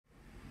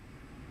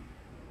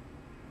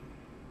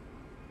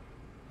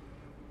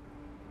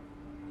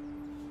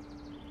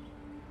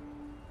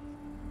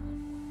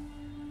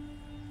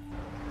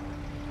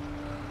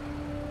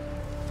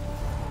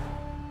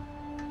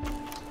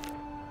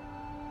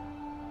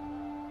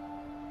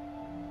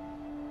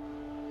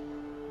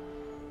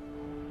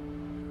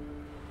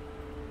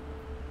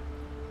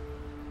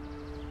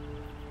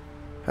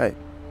Hei,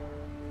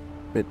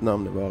 mitt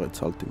navn Warith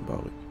Salti.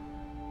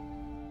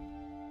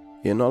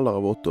 I en alder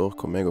av 8 år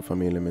kom jeg og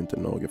familien min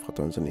til Norge fra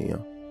Tanzania,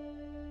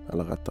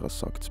 eller rettere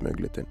sagt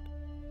smøglet inn.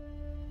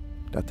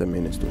 Dette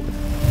min historie.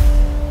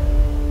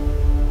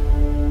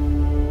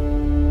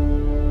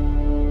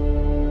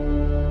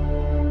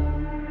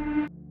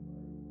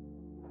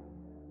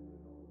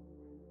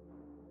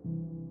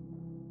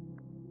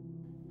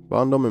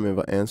 Barndommen min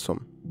var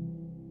ensom.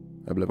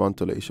 Jeg ble vant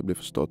til å ikke bli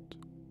forstått.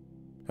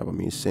 Jeg var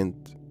mye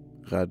sint,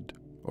 redd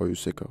og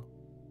usikker.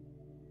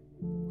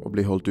 Å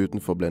bli holdt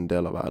utenfor ble en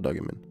del av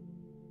hverdagen min.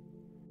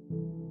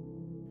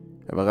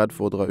 Jeg var redd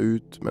for å dra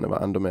ut, men jeg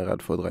var enda mer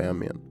redd for å dra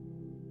hjem igjen.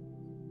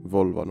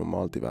 Vold var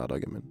normalt i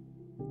hverdagen min.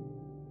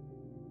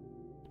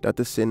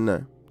 Dette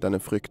sinnet, denne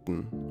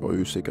frykten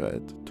og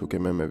usikkerhet tok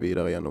jeg med meg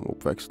videre gjennom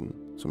oppveksten,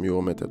 som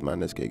gjorde meg til et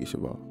menneske jeg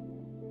ikke var.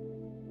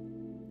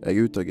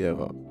 Jeg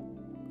utagerer,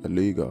 jeg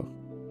lyger,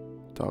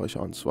 tar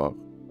ikke ansvar.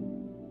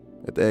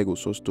 Et ego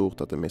så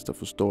stort at jeg mister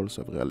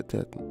forståelse av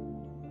realiteten.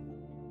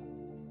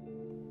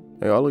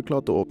 Jeg har aldri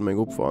klart å åpne meg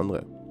opp for andre.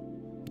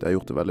 Det har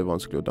gjort det veldig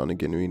vanskelig å danne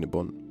genuine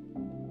bånd.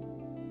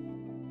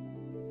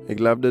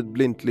 Jeg levde et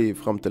blindt liv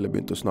frem til jeg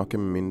begynte å snakke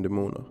med mine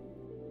demoner.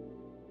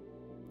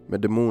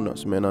 Med demoner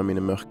som en av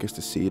mine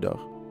mørkeste sider,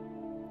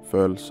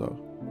 følelser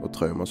og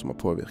traumer som har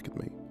påvirket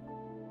meg.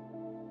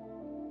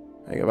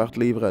 Jeg har vært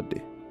livredd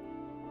i,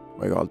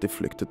 og jeg har alltid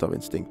flyktet av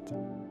instinkt.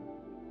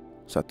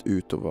 Sett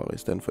utover i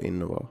stedet for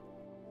innover.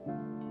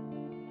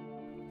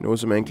 Noe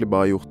som egentlig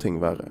bare har gjort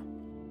ting verre.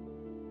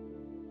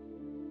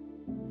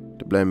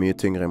 Det ble en mye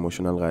tyngre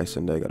emosjonell reise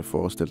enn det jeg hadde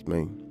forestilt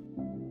meg.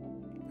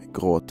 Jeg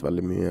gråt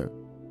veldig mye.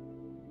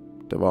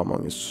 Det var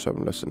mange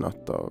søvnløse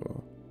netter,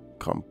 og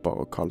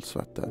kramper og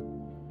kaldsvette.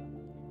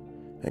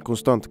 En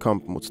konstant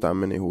kamp mot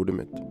stemmen i hodet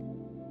mitt.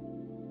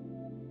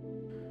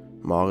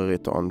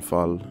 Mareritt og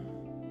anfall.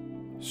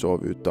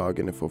 Sov ut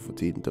dagene for å få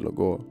tiden til å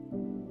gå.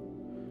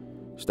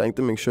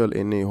 Stengte meg selv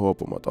inne i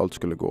håp om at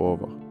alt skulle gå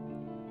over.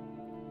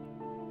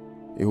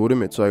 I hodet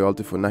mitt så har jeg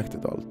alltid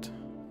fornektet alt.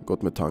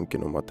 Gått med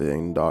tanken om at det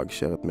en dag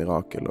skjer et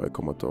mirakel, og jeg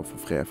kommer til å få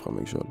fred fra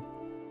meg selv.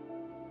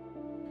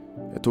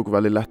 Jeg tok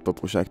veldig lett på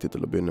prosjektet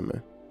til å begynne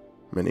med,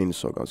 men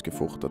innså ganske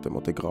fort at jeg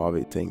måtte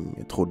grave i ting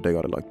jeg trodde jeg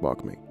hadde lagt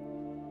bak meg.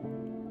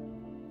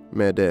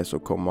 Med det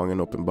så kom mange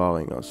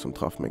åpenbaringer som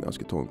traff meg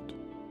ganske tungt.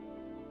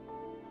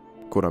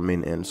 Hvordan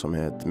min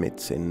ensomhet,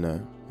 mitt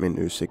sinne, min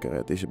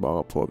usikkerhet ikke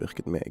bare har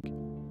påvirket meg,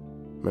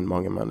 men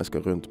mange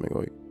mennesker rundt meg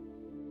også.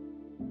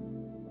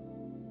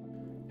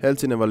 Helt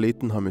siden jeg var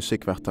liten har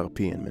musikk vært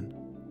terapien min.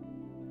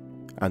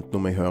 Enten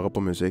om jeg hører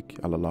på musikk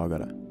eller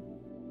lager det.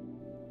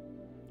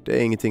 Det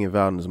er ingenting i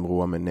verden som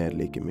roer meg ned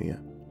like mye.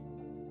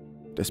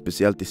 Det er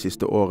spesielt de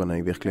siste årene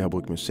jeg virkelig har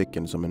brukt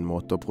musikken som en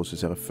måte å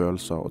prosessere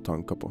følelser og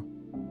tanker på.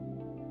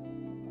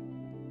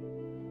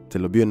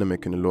 Til å begynne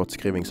med kunne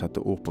låtskriving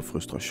sette ord på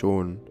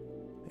frustrasjon,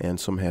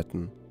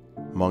 ensomheten,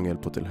 mangel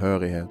på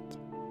tilhørighet,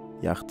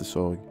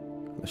 hjertesorg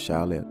eller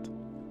kjærlighet.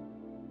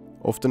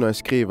 Ofte når jeg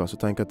skriver så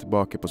tenker jeg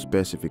tilbake på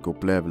spesifikke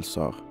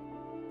opplevelser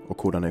og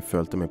hvordan jeg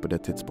følte meg på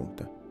det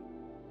tidspunktet.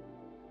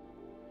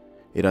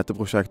 I dette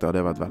prosjektet har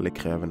det vært veldig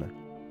krevende.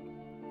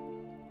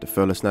 Det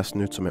føles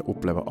nesten ut som jeg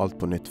opplever alt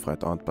på nytt fra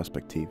et annet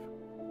perspektiv.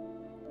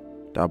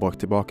 Det har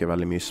brakt tilbake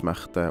veldig mye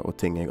smerte og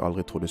ting jeg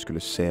aldri trodde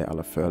skulle se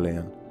eller føle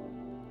igjen.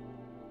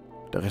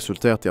 Det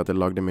resulterte i at jeg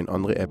lagde min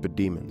andre EP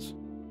Demons,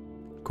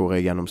 hvor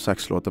jeg gjennom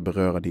 6 låter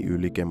berører de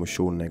ulike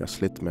emosjonene jeg har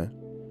slitt med,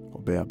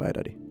 og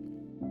bearbeider de.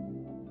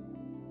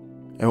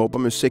 Jeg håper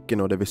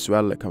musikken og det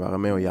visuelle kan være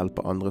med å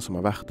hjelpe andre som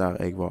har vært der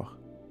jeg var,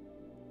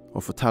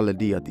 og fortelle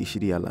de at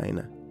ikke de er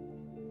alene.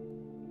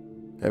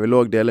 Jeg vil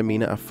også dele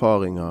mine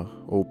erfaringer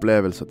og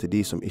opplevelser til de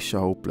som ikke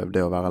har opplevd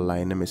det å være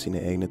alene med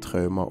sine egne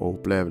traumer og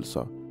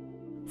opplevelser,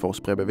 for å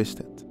spre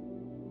bevissthet.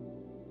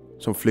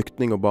 Som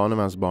flyktning og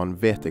barnevernsbarn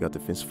vet jeg at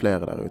det finnes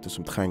flere der ute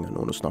som trenger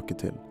noen å snakke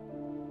til.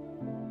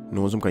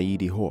 Noen som kan gi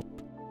de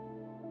håp.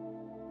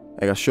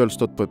 Jeg har selv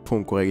stått på et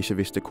punkt hvor jeg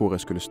ikke visste hvor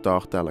jeg skulle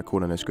starte eller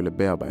hvordan jeg skulle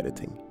bearbeide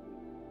ting.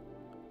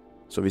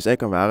 Så hvis jeg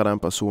kan være den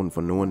personen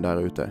for noen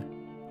der ute,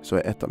 så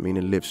er et av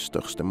mine livs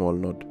største mål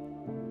nådd.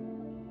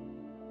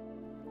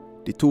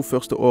 De 2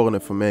 første årene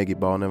for meg i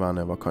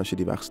barnevernet var kanskje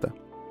de verste.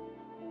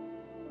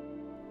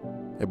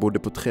 Jeg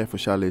bodde på 3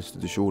 forskjellige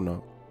institusjoner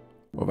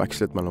og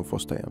vekslet mellom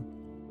fosterhjem.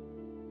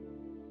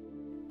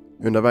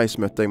 Underveis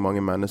møtte jeg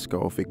mange mennesker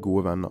og fikk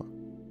gode venner.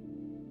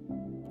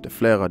 Det er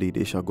flere av de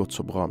ikke har gått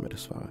så bra med,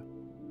 dessverre.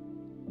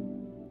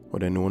 Og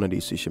det er noen av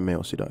de som ikke er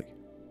med oss i dag.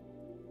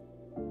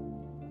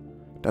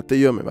 Dette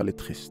gjør meg veldig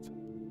trist.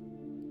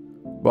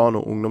 Barn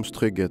og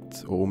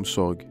ungdomstrygghet og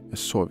omsorg er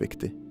så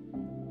viktig.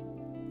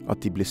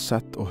 At de blir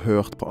sett og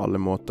hørt på alle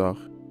måter,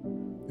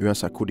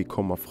 uansett hvor de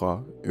kommer fra,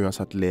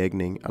 uansett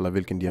legning eller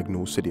hvilken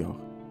diagnose de har.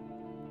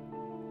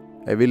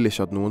 Jeg vil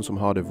ikke at noen som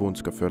har det vondt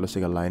skal føle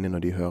seg alene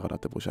når de hører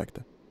dette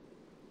prosjektet.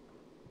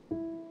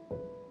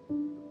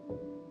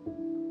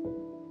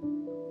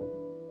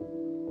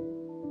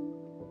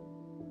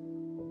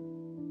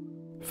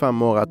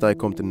 «5 år etter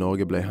jeg kom til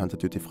Norge ble jeg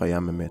hentet ut fra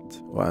hjemmet mitt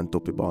og endte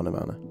opp i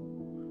barnevernet.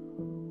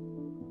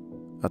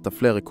 Etter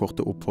flere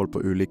korte opphold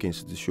på ulike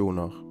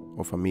institusjoner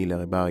og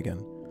familier i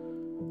Bergen,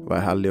 var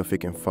jeg heldig og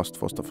fikk en fast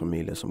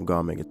fosterfamilie som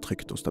ga meg et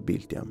trygt og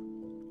stabilt hjem.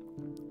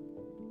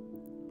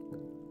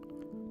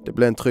 Det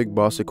ble en trygg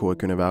base hvor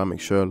jeg kunne være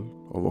meg selv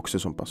og vokse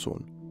som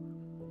person.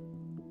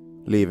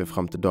 Livet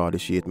frem til da hadde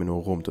ikke gitt meg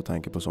noe rom til å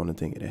tenke på sånne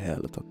ting i det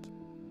hele tatt.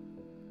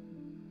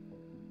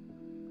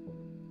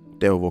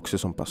 Det å vokse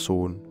som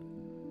person,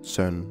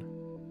 sønn,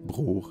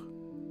 bror,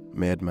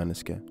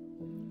 medmenneske.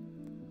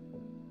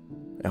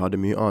 Jeg hadde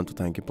mye annet å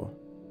tenke på.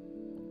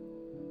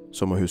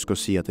 Som å huske å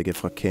si at jeg er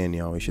fra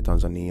Kenya og ikke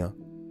Tanzania.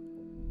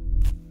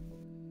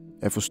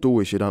 Jeg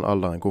forstod ikke i den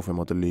alderen hvorfor jeg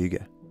måtte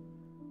lyge.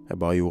 Jeg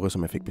bare gjorde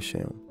som jeg fikk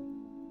beskjed om.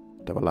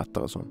 Det var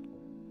lettere sånn.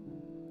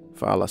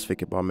 For ellers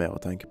fikk jeg bare mer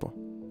å tenke på.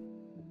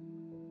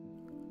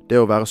 Det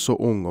å være så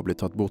ung og bli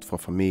tatt bort fra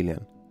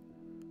familien,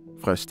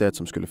 fra et sted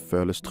som skulle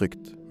føles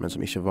trygt, men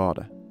som ikke var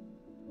det.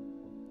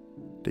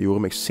 Det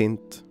gjorde meg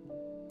sint,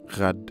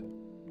 redd,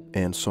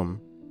 ensom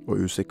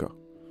og usikker.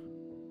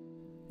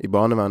 I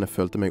barnevernet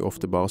følte jeg meg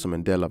ofte bare som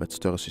en del av et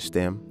større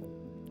system.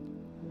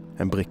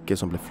 En brikke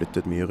som ble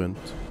flyttet mye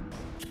rundt.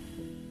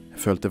 Jeg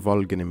følte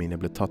valgene mine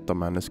ble tatt av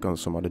mennesker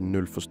som hadde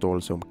null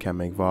forståelse om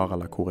hvem jeg var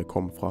eller hvor jeg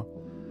kom fra.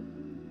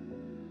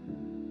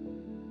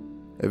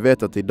 Jeg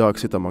vet at i dag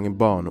sitter mange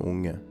barn og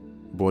unge,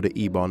 både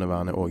i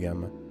barnevernet og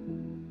hjemme,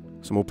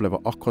 som opplever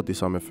akkurat de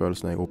samme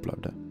følelsene jeg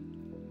opplevde.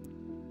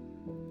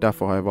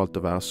 Derfor har jeg valgt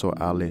å være så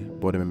ærlig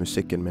både med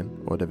musikken min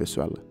og det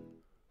visuelle.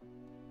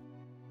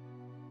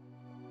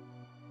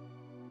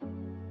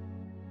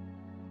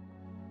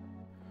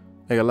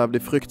 Jeg har levd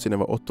i frykt siden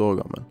jeg var 8 år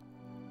gammel.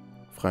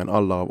 Fra en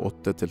alder av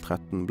 8 til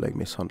 13 ble jeg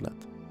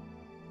mishandlet.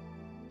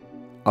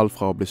 Alt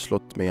fra å bli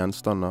slått med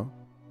gjenstander,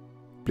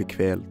 bli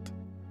kvelt,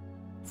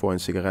 få en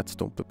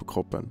sigarettstumpe på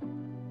kroppen,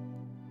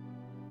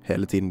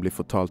 hele tiden bli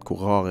fortalt hvor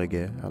rar jeg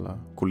er, eller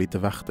hvor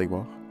lite verdt jeg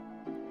var.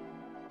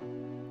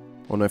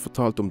 Og når jeg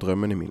fortalte om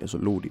drømmene mine,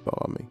 så lo de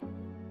bare av meg.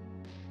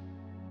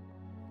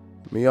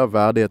 Mye av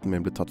verdigheten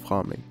min ble tatt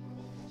fra meg.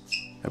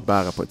 Jeg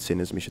bærer på et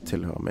sinne som ikke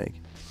tilhører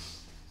meg.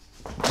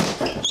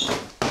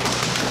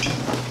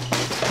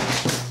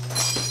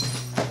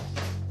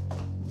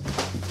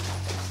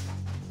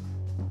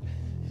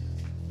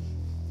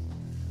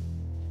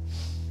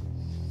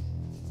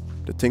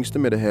 Det tyngste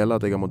med det hele er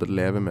at jeg har måttet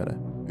leve med det,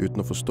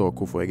 uten å forstå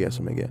hvorfor jeg er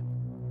som jeg er.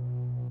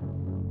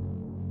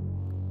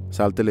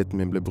 Selvtilliten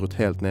min ble brutt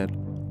helt ned.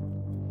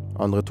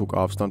 Andre tok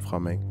avstand fra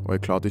meg, og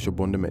jeg klarte ikke å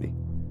bonde med dem.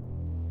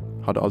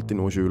 Hadde alltid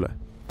noe å skjule.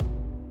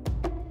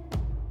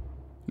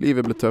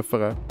 Livet ble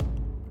tøffere.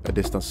 Jeg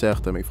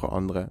distanserte meg fra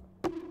andre.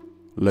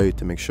 Løy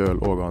til meg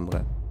selv og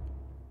andre.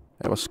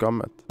 Jeg var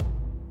skammet.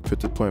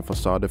 Puttet på en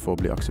fasade for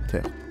å bli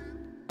akseptert.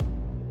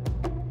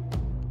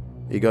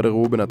 I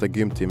garderoben etter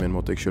gymtimen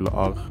måtte jeg skylde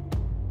arr.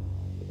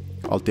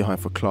 Alltid ha en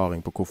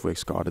forklaring på hvorfor jeg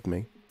skadet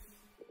meg.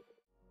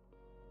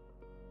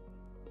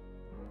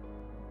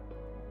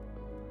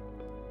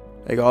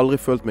 Jeg har aldri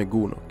følt meg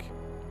god nok.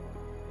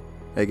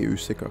 Jeg er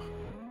usikker.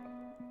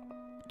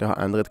 Det har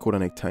endret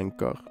hvordan jeg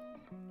tenker,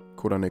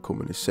 hvordan jeg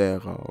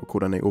kommuniserer og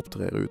hvordan jeg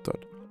opptrer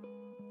utad.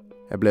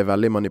 Jeg ble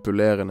veldig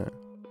manipulerende,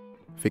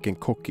 fikk en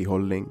cocky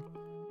holdning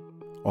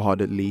og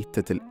hadde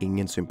lite til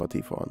ingen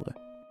sympati for andre.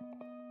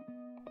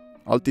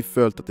 Alltid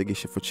følt at jeg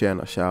ikke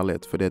fortjener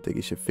kjærlighet fordi at jeg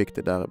ikke fikk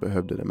det der jeg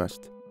behøvde det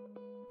mest.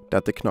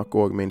 Dette knakk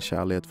også min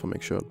kjærlighet for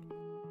meg selv.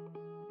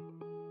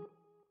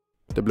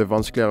 Det ble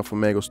vanskeligere for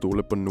meg å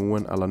stole på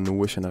noen eller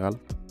noe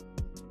generelt.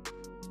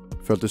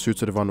 Føltes ut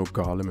som det var noe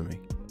gale med meg.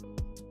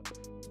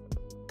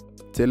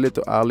 Tillit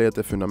og ærlighet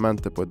er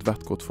fundamentet på et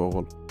hvert godt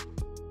forhold.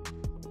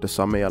 Det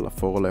samme gjelder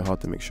forholdet jeg har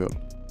til meg selv.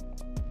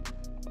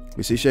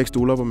 Hvis ikke jeg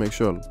stoler på meg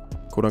selv,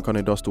 hvordan kan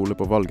jeg da stole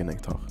på valgene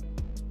jeg tar?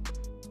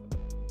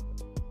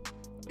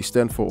 I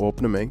stedet for å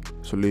åpne meg,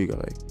 så lyger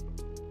jeg.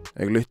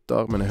 Jeg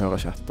lytter, men jeg hører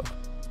ikke etter.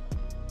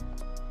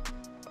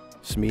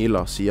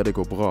 Smiler, sier det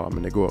går bra,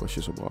 men det går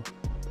ikke så bra.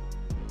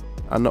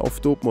 Ender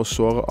ofte opp med å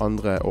såre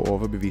andre og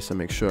overbevise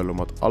meg selv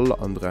om at alle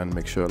andre enn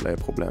meg selv er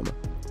problemet.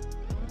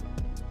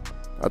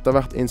 Etter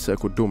hvert innser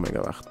jeg hvor dum jeg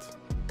har vært.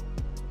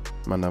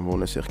 Men den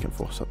vonde sirkelen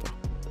fortsetter.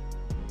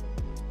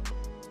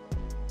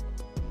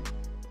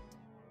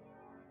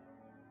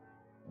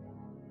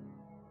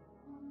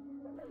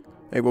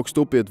 Jeg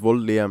vokste opp i et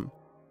voldelig hjem.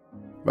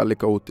 Veldig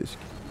kaotisk.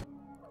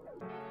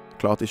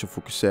 Klarte ikke å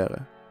fokusere.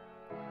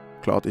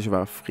 Klarte ikke å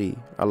være fri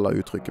eller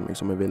uttrykke meg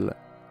som jeg ville.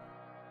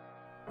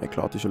 Jeg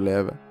klarte ikke å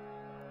leve.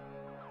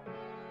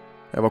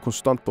 Jeg var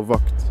konstant på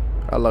vakt,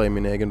 eller i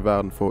min egen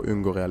verden for å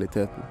unngå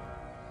realiteten.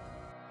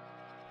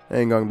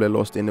 En gang ble jeg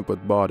låst inne på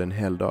et bad en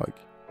hel dag.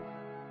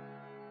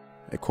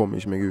 Jeg kom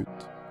ikke meg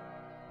ut.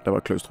 Det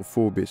var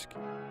klaustrofobisk.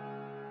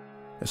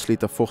 Jeg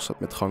sliter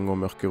fortsatt med trange og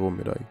mørke rom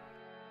i dag.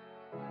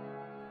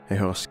 Jeg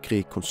hører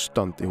skrik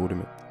konstant i hodet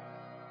mitt.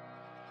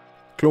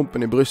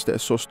 Klumpen i brystet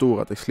er så stor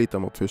at jeg sliter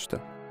med å puste.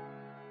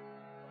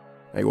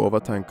 Jeg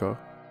overtenker,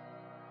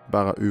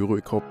 bærer uro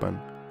i kroppen.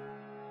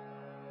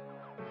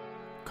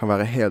 Kan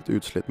være helt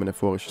utslitt, men jeg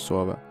får ikke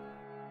sove.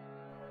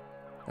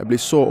 Jeg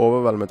blir så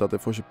overveldet at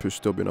jeg får ikke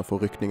puste og begynner å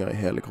få rykninger i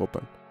hele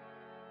kroppen.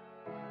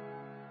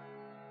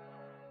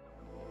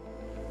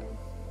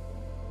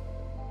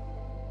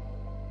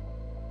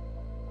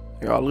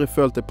 Jeg har aldri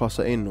følt jeg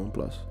passet inn noen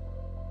plass.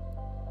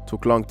 Det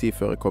tok lang tid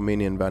før jeg kom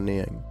inn i en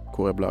vennegjeng,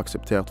 hvor jeg ble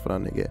akseptert for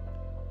den jeg er.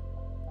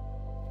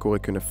 Hvor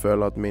jeg kunne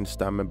føle at min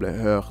stemme ble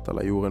hørt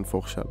eller gjorde en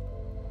forskjell.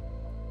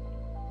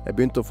 Jeg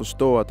begynte å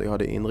forstå at jeg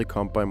hadde indre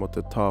kamper jeg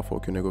måtte ta for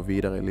å kunne gå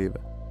videre i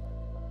livet.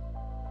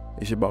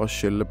 Ikke bare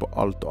skylde på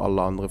alt og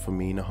alle andre for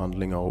mine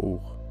handlinger og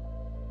ord.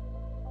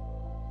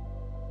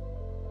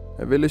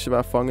 Jeg ville ikke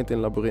være fanget i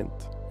en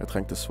labyrint. Jeg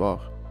trengte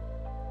svar.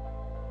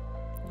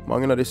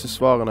 Mange av disse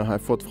svarene har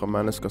jeg fått fra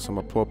mennesker som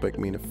har påpekt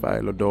mine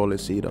feil og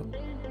dårlige sider.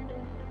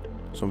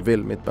 Som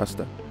vil mitt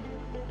beste.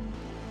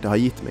 Det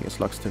har gitt meg en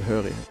slags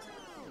tilhørighet.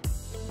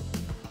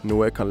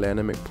 Noe jeg kan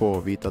lene meg på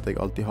og vite at jeg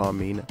alltid har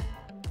mine.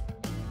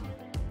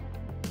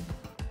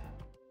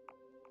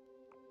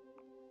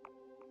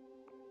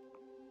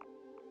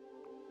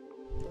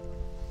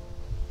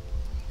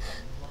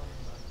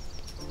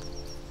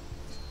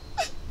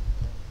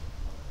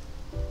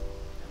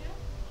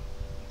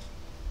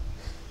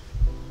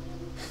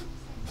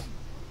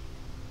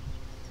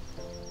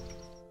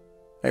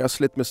 Jeg har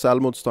slitt med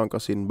selvmordstanker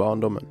siden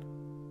barndommen,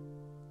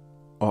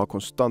 og har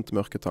konstant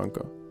mørke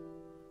tanker.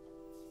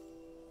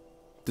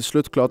 Til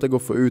slutt klarte jeg å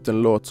få ut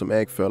en låt som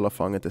jeg føler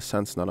fanget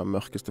essensen av den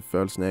mørkeste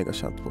følelsen jeg har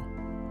kjent på.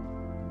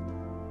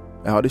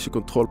 Jeg hadde ikke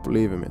kontroll på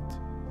livet mitt,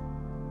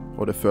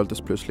 og det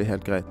føltes plutselig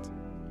helt greit.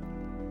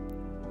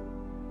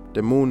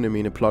 Demonene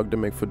mine plagde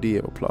meg fordi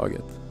jeg var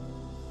plaget.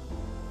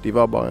 De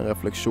var bare en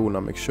refleksjon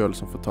av meg selv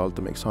som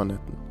fortalte meg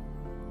sannheten.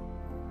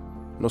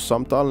 Når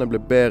samtalene ble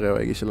bedre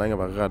og jeg ikke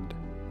lenger var redd,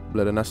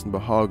 ble det nesten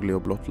behagelig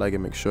å blottlegge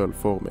meg selv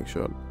for meg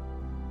selv.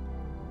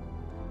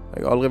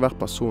 Jeg har aldri vært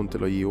person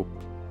til å gi opp,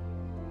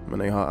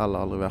 men jeg har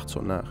heller aldri vært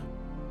så nær.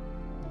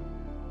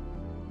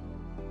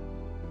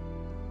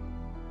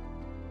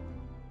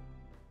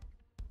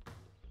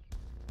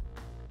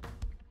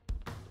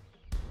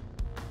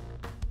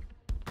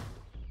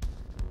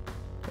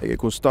 Jeg er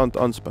konstant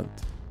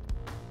anspent.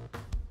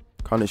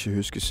 Kan ikke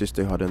huske sist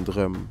jeg hadde en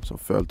drøm som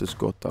føltes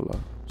godt eller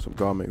som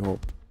ga meg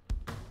håp.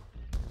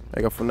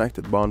 Jeg har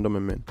fornektet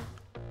barndommen min,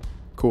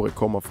 hvor jeg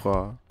kommer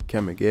fra,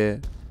 hvem jeg er.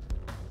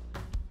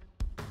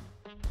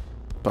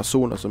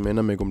 Personer som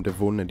minner meg om det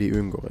vonde, de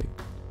unngår jeg.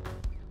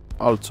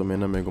 Alt som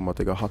minner meg om at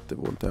jeg har hatt det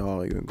vondt, det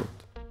har jeg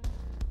unngått.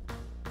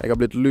 Jeg har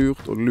blitt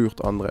lurt og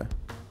lurt andre.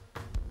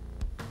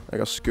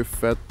 Jeg har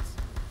skuffet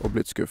og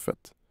blitt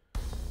skuffet.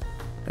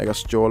 Jeg har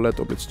stjålet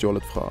og blitt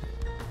stjålet fra.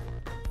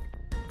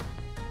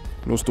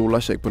 Nå stoler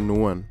ikke jeg på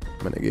noen,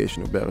 men jeg er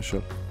ikke noe bedre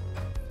selv.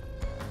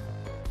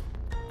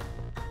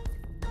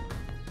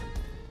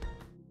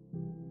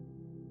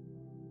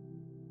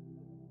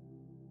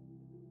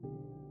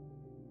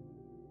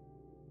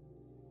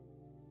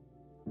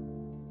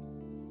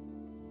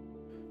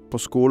 På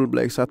skolen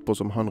ble jeg sett på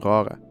som han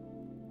rare.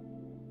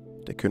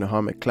 Det kunne ha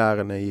med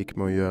klærne jeg gikk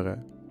med å gjøre,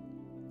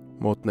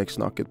 måten jeg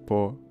snakket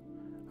på,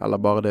 eller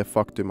bare det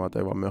faktum at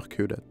jeg var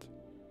mørkhudet.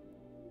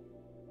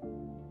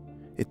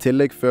 I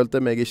tillegg følte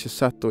jeg meg ikke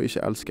sett og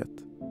ikke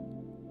elsket.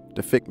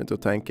 Det fikk meg til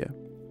å tenke.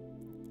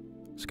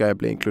 Skal jeg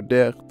bli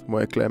inkludert,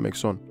 må jeg kle meg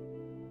sånn.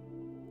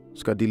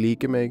 Skal de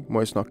like meg,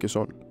 må jeg snakke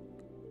sånn.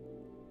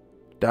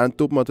 Det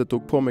endte opp med at jeg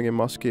tok på meg en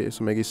maske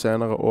som jeg i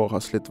senere år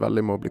har slitt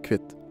veldig med å bli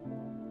kvitt.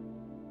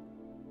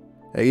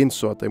 Jeg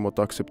innså at jeg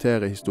måtte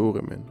akseptere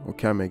historien min og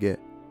hvem jeg er.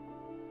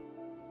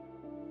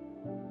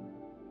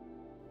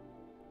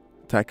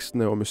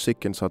 Tekstene og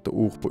musikken satte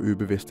ord på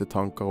ubevisste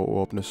tanker og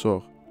åpne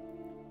sår.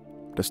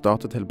 Det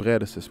startet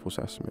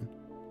helbredelsesprosessen min.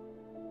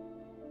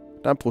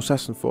 Den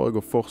prosessen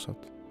foregår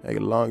fortsatt. Jeg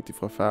er langt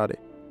ifra ferdig.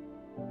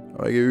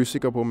 Og jeg er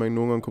usikker på om jeg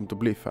noen gang kommer til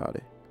å bli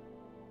ferdig.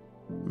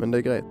 Men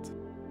det er greit.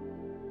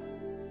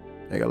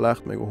 Jeg har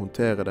lært meg å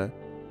håndtere det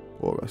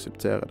og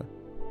akseptere det.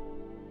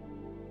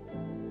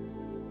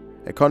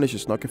 Jeg kan ikke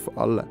snakke for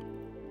alle,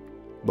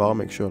 bare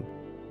meg selv.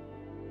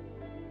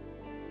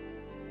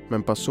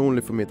 Men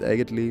personlig for mitt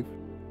eget liv,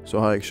 så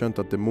har jeg skjønt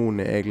at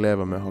demonene jeg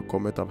lever med har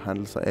kommet av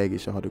hendelser jeg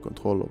ikke hadde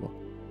kontroll over.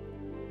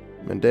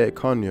 Men det jeg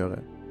kan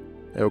gjøre,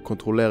 er å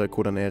kontrollere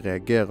hvordan jeg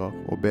reagerer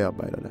og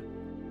bearbeider det.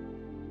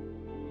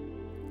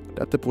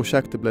 Dette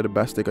prosjektet ble det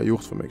beste jeg har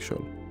gjort for meg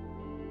selv.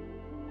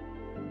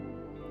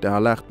 Det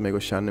har lært meg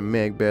å kjenne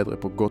meg bedre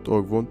på godt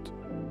og vondt.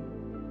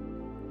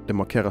 Det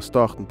markerer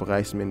starten på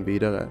reisen min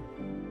videre,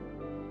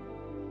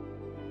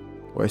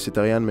 og jeg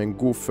sitter igjen med en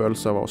god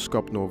følelse av å ha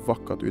skapt noe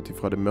vakkert ut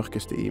ifra det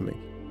mørkeste i meg.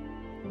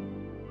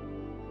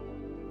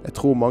 Jeg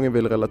tror mange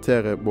vil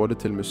relatere både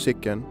til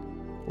musikken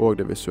og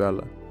det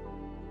visuelle,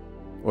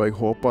 og jeg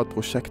håper at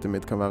prosjektet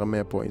mitt kan være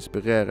med på å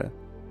inspirere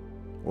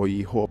og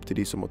gi håp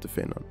til de som måtte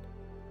finne den.